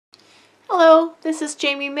Hello, this is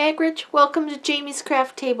Jamie Magridge. Welcome to Jamie's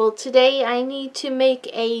Craft Table. Today I need to make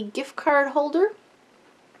a gift card holder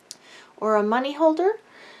or a money holder,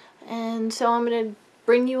 and so I'm going to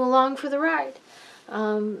bring you along for the ride.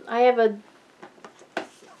 I have a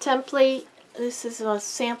template. This is a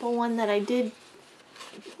sample one that I did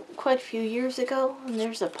quite a few years ago, and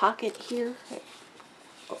there's a pocket here. It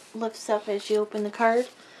lifts up as you open the card.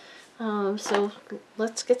 So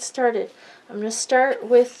let's get started. I'm going to start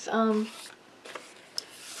with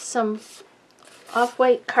some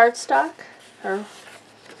off-white cardstock or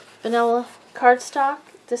vanilla cardstock.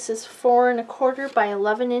 This is 4 1/4 by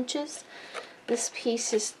 11 inches. This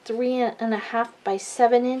piece is 3 1/2 by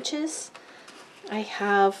 7 inches. I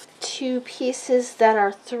have 2 pieces that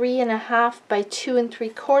are 3 1/2 by 2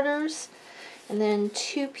 3/4, and then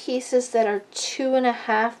 2 pieces that are 2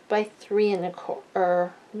 1/2 by 3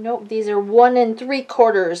 1/4. Nope, these are 1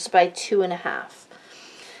 3/4 by 2 1/2.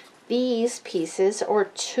 These pieces are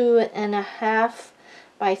 2 1/2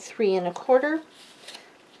 by 3 1/4.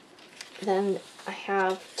 Then I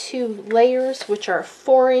have 2 layers which are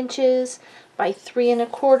 4 inches by 3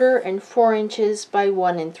 1/4 and 4 inches by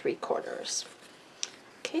 1 3/4.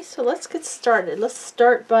 Okay, so let's get started. Let's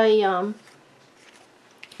start by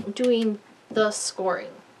doing the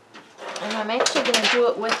scoring. And I'm actually going to do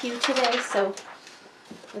it with you today, so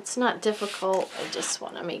it's not difficult. I just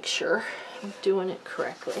want to make sure I'm doing it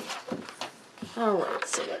correctly. Alright,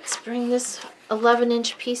 so let's bring this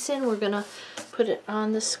 11-inch piece in. We're going to put it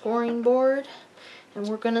on the scoring board, and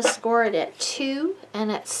we're going to score it at 2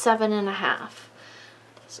 and at 7 1/2.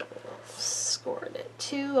 So we'll score it at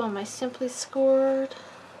 2 on my Simply Scored,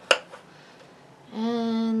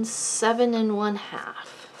 and 7 1/2.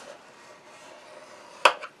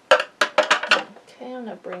 Okay, I'm going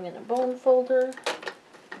to bring in a bone folder.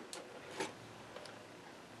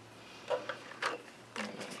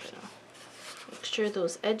 Make sure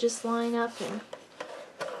those edges line up and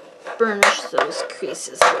burnish those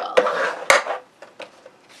creases well.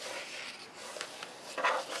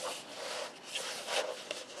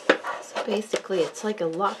 So basically it's like a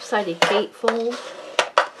lopsided gatefold,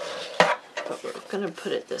 but we're going to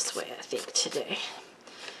put it this way, I think, today.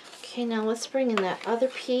 Okay, now let's bring in that other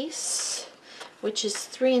piece, which is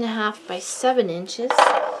 3 1/2 by 7 inches.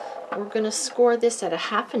 We're going to score this at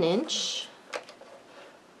 1/2 inch.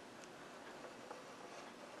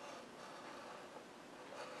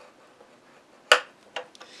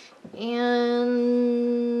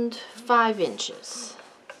 And 5 inches.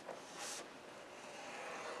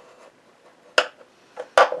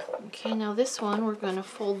 Okay, now this one we're going to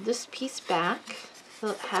fold this piece back,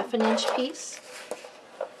 the 1/2 inch piece.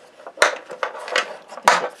 It's going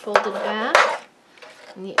to get folded back,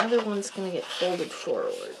 and the other one's going to get folded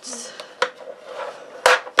forwards.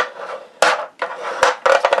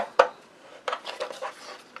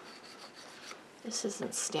 This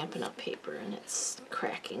isn't Stampin' Up! Paper, and it's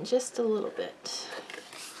cracking just a little bit.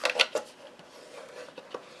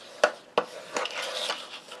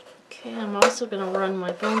 Okay, I'm also going to run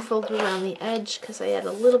my bone folder around the edge because I had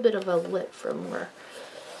a little bit of a lip from where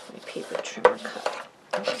my paper trimmer cut.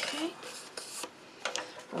 Okay,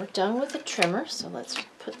 we're done with the trimmer, so let's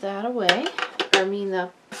put that away. I mean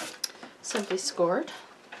the Simply Scored.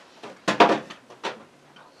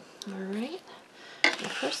 Alright, the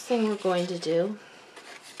first thing we're going to do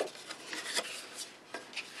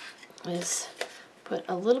is put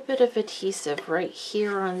a little bit of adhesive right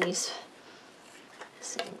here on these.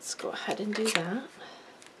 So let's go ahead and do that.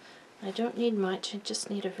 I don't need much, I just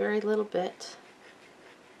need a very little bit.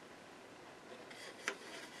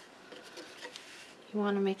 You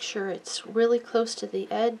want to make sure it's really close to the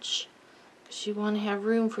edge because you want to have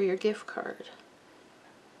room for your gift card.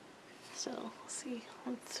 So, see,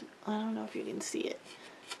 I don't know if you can see it,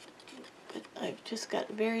 but I've just got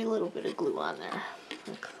very little bit of glue on there.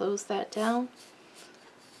 I'll close that down.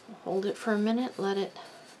 I'll hold it for a minute, let it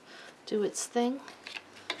do its thing.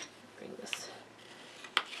 Bring this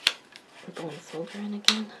bone folder in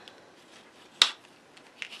again.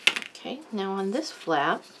 Okay, now on this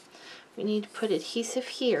flap, we need to put adhesive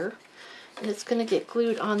here, and it's going to get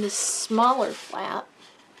glued on this smaller flap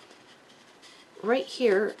right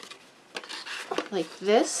here, like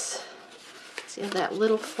this. See how that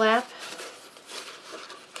little flap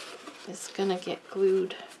is going to get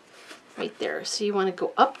glued right there. So you want to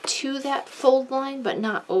go up to that fold line, but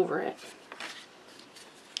not over it.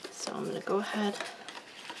 So I'm going to go ahead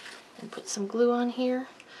and put some glue on here.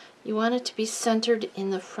 You want it to be centered in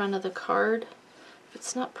the front of the card. If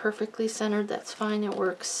it's not perfectly centered, that's fine. It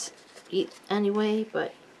works anyway,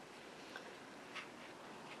 but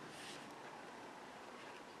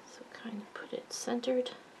so kind of put it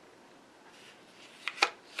centered.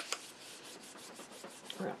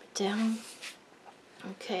 rub it down.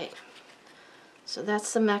 Okay, so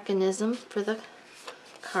that's the mechanism for the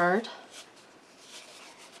card.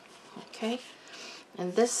 Okay,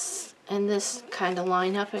 and this and this kind of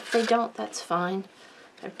line up. If they don't, that's fine.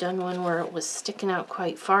 I've done one where it was sticking out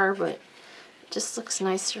quite far, but it just looks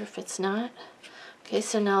nicer if it's not. Okay,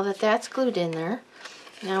 so now that that's glued in there,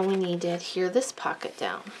 now we need to adhere this pocket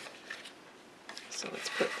down. So let's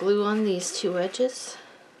put glue on these two edges,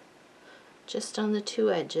 just on the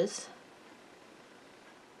two edges.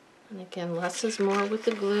 And again, less is more with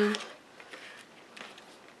the glue.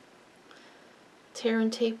 Tear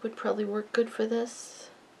and tape would probably work good for this.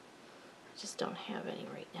 I just don't have any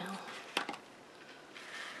right now.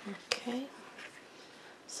 Okay.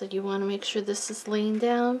 So you want to make sure this is laying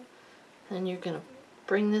down. Then you're going to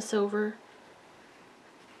bring this over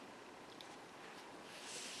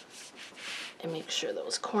and make sure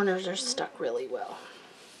those corners are stuck really well.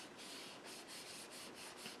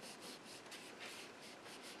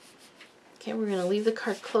 Okay, we're going to leave the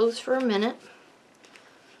card closed for a minute.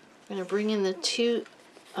 We're going to bring in the two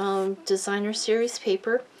designer series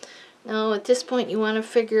paper. Now at this point you want to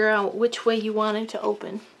figure out which way you want it to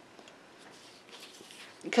open,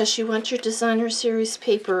 because you want your designer series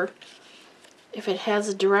paper, if it has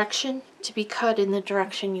a direction, to be cut in the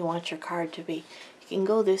direction you want your card to be. You can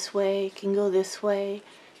go this way, you can go this way,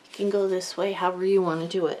 you can go this way, however you want to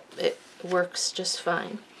do it. It works just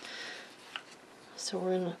fine. So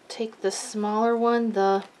we're going to take the smaller one,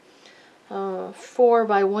 the 4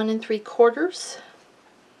 by 1 3/4.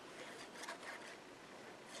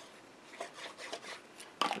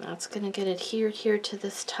 That's going to get adhered here to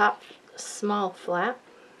this top small flap.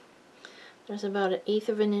 There's about 1/8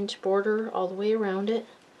 of an inch border all the way around it.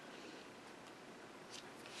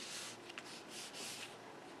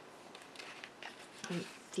 And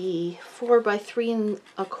the 4 by 3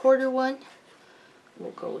 1/4 one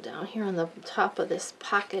will go down here on the top of this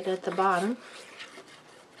pocket at the bottom.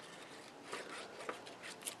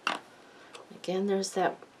 Again, there's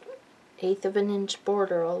that 1/8 of an inch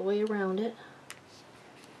border all the way around it.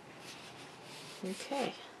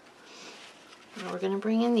 Okay. Now we're going to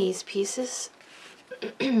bring in these pieces.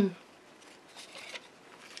 And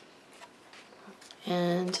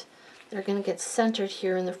they're going to get centered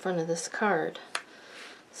here in the front of this card.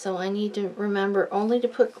 So I need to remember only to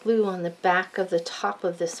put glue on the back of the top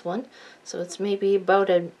of this one. So it's maybe about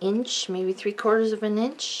 1 inch, maybe 3/4 of an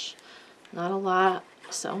inch. Not a lot.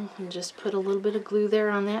 So I'll just put a little bit of glue there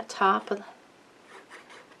on that top.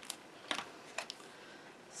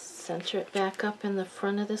 Center it back up in the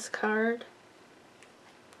front of this card.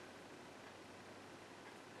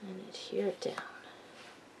 And adhere it down.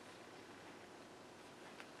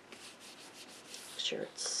 Make sure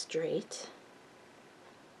it's straight.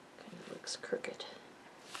 Kind of looks crooked.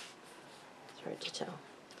 It's hard to tell.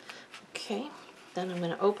 Okay, then I'm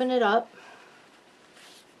going to open it up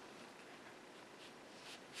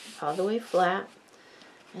all the way flat,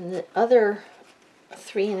 and the other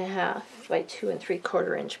 3.5 by 2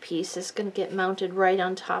 3/4 inch piece is going to get mounted right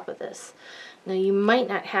on top of this. Now you might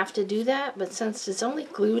not have to do that, but since it's only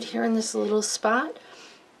glued here in this little spot,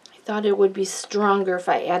 I thought it would be stronger if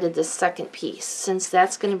I added the second piece, since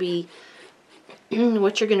that's going to be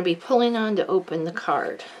what you're going to be pulling on to open the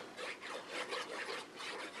card.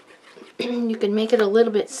 You can make it a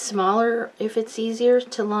little bit smaller if it's easier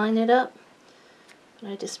to line it up,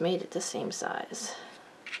 but I just made it the same size.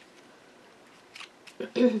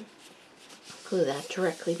 Glue that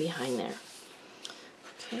directly behind there.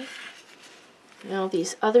 Okay. Now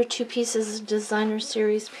these other two pieces of designer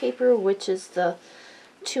series paper, which is the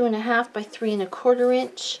 2.5 by 3 1/4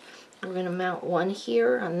 inch, we're going to mount one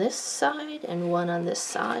here on this side and one on this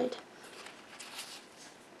side.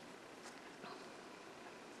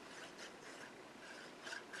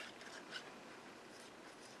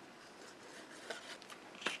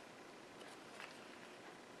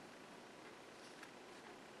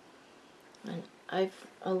 And I've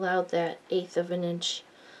allowed that 1/8 of an inch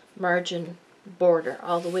margin border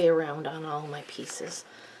all the way around on all my pieces,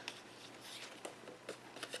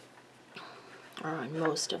 or on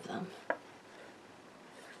most of them. I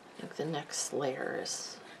think the next layer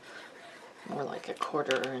is more like 1/4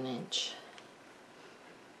 of an inch.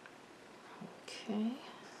 Okay.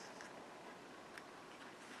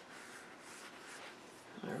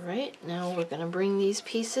 Alright, now we're going to bring these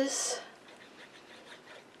pieces,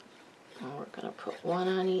 and we're going to put one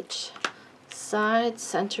on each side,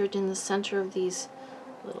 centered in the center of these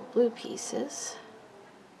little blue pieces.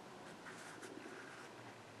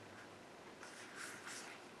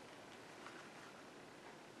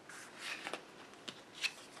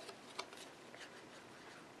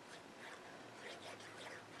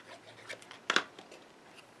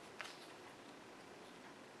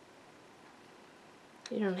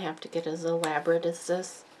 You don't have to get as elaborate as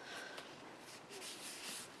this.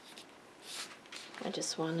 I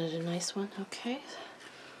just wanted a nice one. Okay,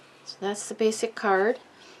 so that's the basic card.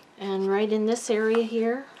 And right in this area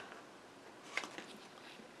here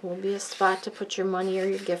will be a spot to put your money or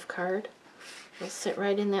your gift card. It'll sit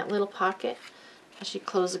right in that little pocket. As you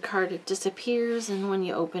close the card, it disappears, and when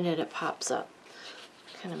you open it, it pops up.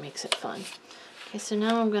 Kind of makes it fun. Okay, so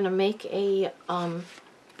now I'm going to make a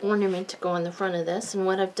ornament to go on the front of this, and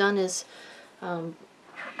what I've done is from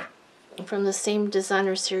the same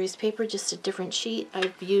designer series paper, just a different sheet,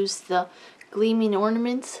 I've used the Gleaming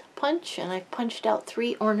ornaments punch, and I've punched out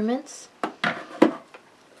 3 ornaments.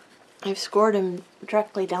 I've scored them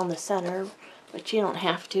directly down the center, but you don't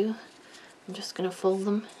have to. I'm just going to fold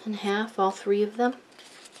them in half, all 3 of them.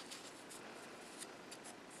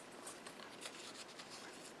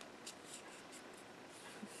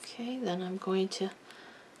 Okay, then I'm going to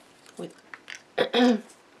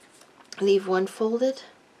leave one folded,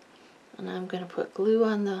 and I'm going to put glue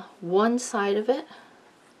on the one side of it.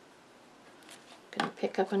 I'm going to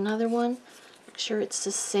pick up another one, make sure it's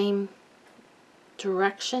the same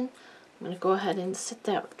direction. I'm going to go ahead and sit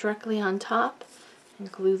that directly on top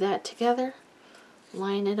and glue that together.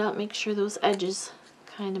 Line it up, make sure those edges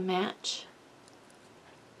kind of match.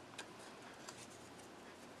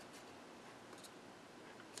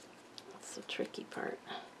 That's the tricky part.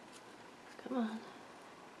 Come on.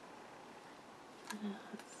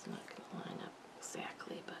 It's not going to line up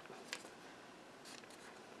exactly, but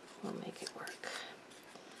we'll make it work.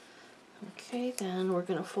 Okay, then we're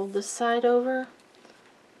going to fold this side over.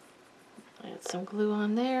 Add some glue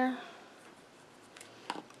on there.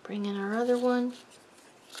 Bring in our other one.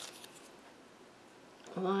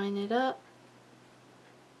 Line it up.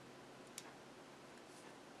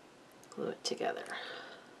 Glue it together.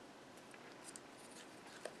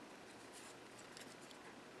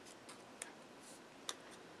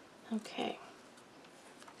 Okay.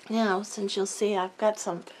 Now, since you'll see I've got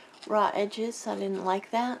some raw edges, I didn't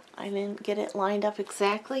like that. I didn't get it lined up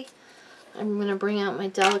exactly. I'm going to bring out my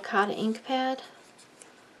Delicata ink pad.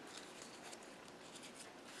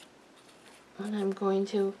 And I'm going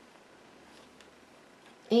to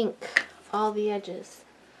ink all the edges.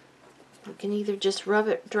 You can either just rub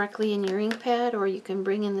it directly in your ink pad, or you can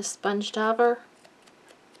bring in the sponge dauber.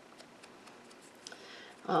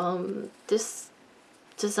 This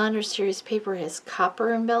designer series paper has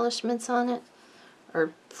copper embellishments on it,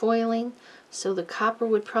 or foiling, so the copper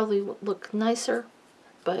would probably look nicer,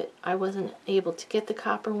 but I wasn't able to get the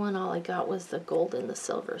copper one. All I got was the gold and the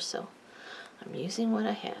silver, so I'm using what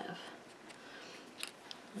I have.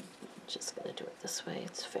 I'm just going to do it this way,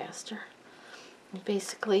 it's faster. And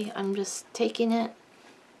basically, I'm just taking it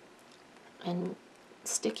and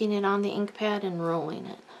sticking it on the ink pad and rolling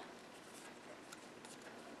it.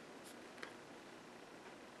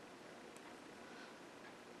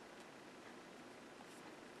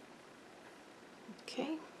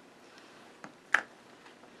 Okay.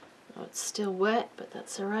 Oh, it's still wet, but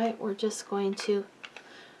that's alright. We're just going to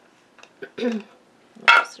oops,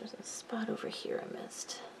 there's a spot over here I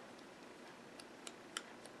missed.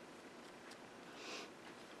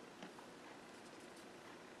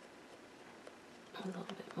 A little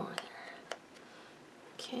bit more there.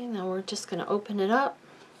 Okay, now we're just going to open it up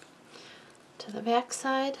to the back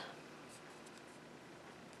side.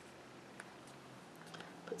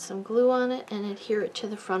 Put some glue on it and adhere it to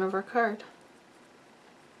the front of our card.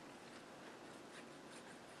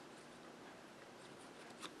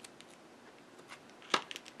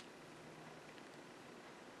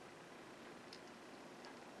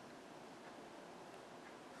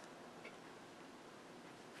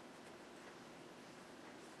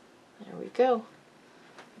 There we go.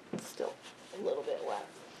 It's still a little bit wet.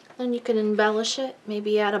 Then you can embellish it,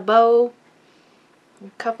 maybe add a bow, a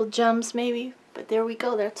couple gems maybe. But there we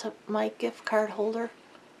go, that's my gift card holder.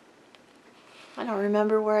 I don't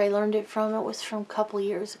remember where I learned it from. It was from a couple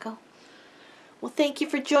years ago. Well, thank you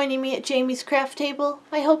for joining me at Jamie's Craft Table.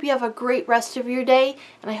 I hope you have a great rest of your day,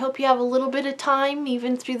 and I hope you have a little bit of time,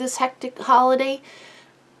 even through this hectic holiday,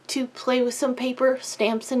 to play with some paper,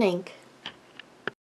 stamps, and ink.